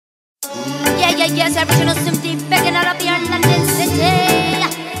Yes, original Soom T, begging all of your London city.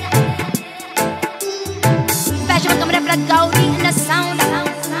 Fashion coming up like Gaudi in the sound.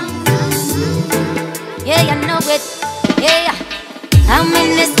 Yeah, you know it. Yeah. How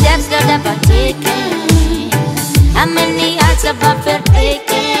many steps that have I taken? How many hearts have I felt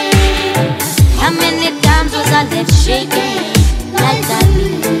aching? How many times was I left shaking like I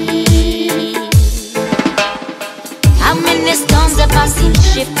need? How many storms have I seen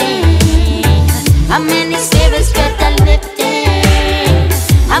shifting? How many spirits felt I lifting?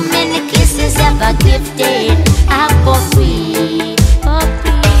 How many kisses have I gifted? I'm for free, for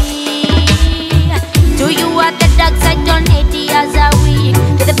free. To you are the dark side, turn 80 as a week.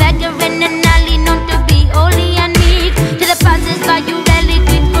 To the beggar in the alley, known to be holy and meek. To the passersby, you rarely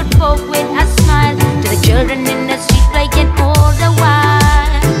treat good folk with a smile. To the children in the street, playing all the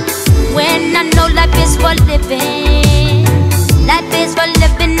while. When I know life is for living, life is for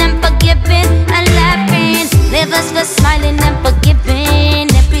living and forgiving and laughing. Live us for smiling and forgiving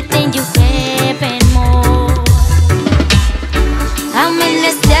everything you have and more. How many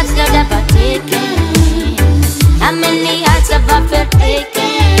steps have I taken? How many hearts have I felt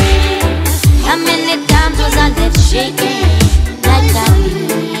aching? How many times was I left shaking like I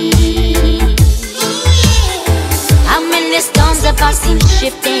need? How many storms have I seen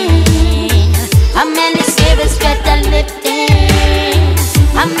shifting? How many spirits felt I lifting?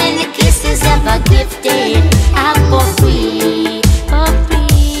 How many kisses have I gifted? I'm for free, for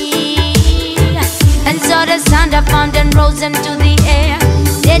free. And so the sound I found and rose into the air.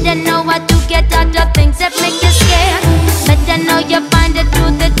 Didn't know what to get out of things that make you scared. But I know you'll find the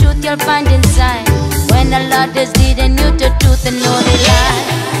truth you'll find inside. When the Lord is leading you to truth and know the lie.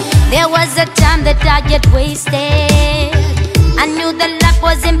 There was a time that I had wasted. I knew that life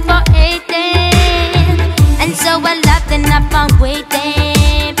wasn't for hating. And so I laughed and I found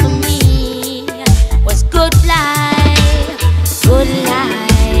waiting for me was good life, good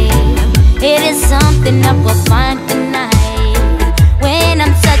life. It is something I will find tonight. When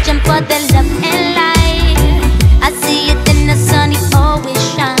I'm searching for the love and light, I see it in the sun, it always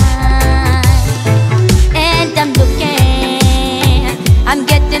shines. And I'm looking, I'm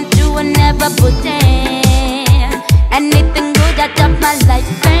getting through and never putting anything good out of my life.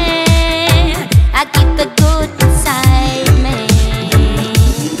 I keep the good inside me.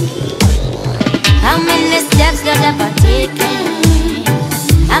 How many steps have I taken?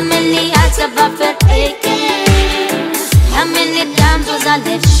 How many hearts have I felt aching? How many times was I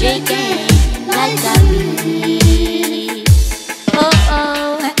left shaking like I need? Oh,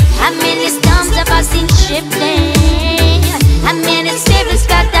 oh. How many storms have I seen shifting? How many spirits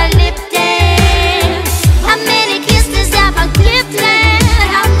felt I lifting? How many kisses have I lifted?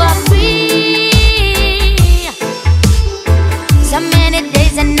 I'm for free. So many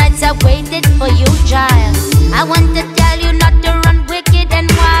days and nights I waited for you, child. I want to tell you not to run wicked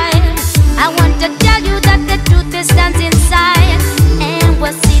and wild. I want to tell you that the truth is stands inside, and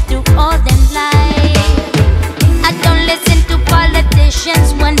we'll see through all them lies. I don't listen to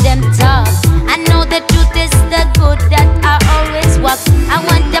politicians when them talk. I know the truth is the good that I always walk. I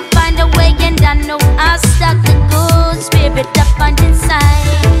want to find a way and I know I'll stuck the good spirit I find inside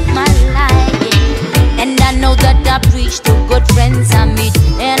my life. And I know that I preach to good friends I meet,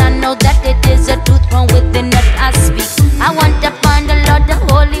 and I know that it is a truth from within that I speak. I want to find a lot of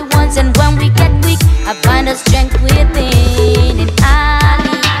holy ones, and when we get weak, I find a strength within, and I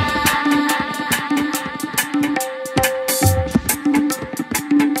lead.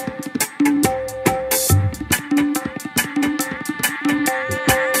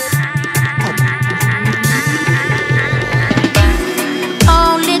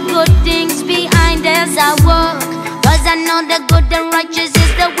 Only good things behind as I walk, 'cause I know the good and righteous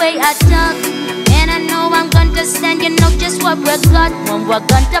is the way I talk. And I know I'm going to stand, you know just what we got when we're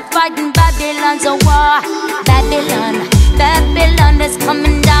going to fight in Babylon's a war. Babylon is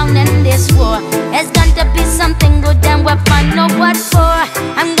coming down in this war. It's going to be something good and we'll find out what for.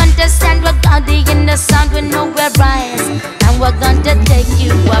 I'm going to stand with God in the sound, we know we're rise, and we're going to take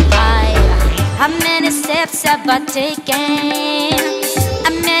you up high. How many steps have I taken?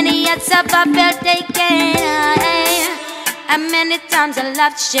 How many years have I felt taken? How many times I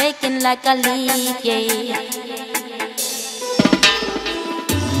left shaking like a leaf, yeah.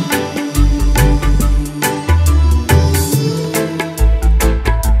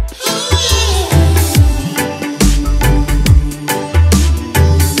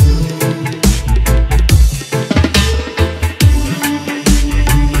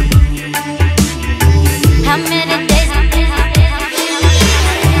 How many days?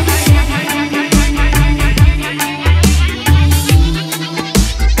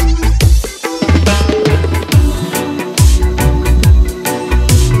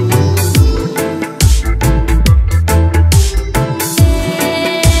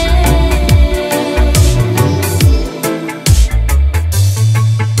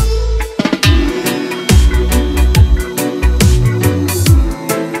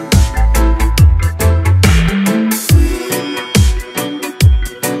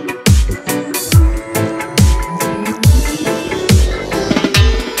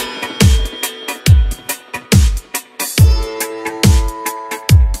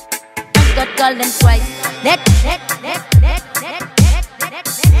 call them twice. That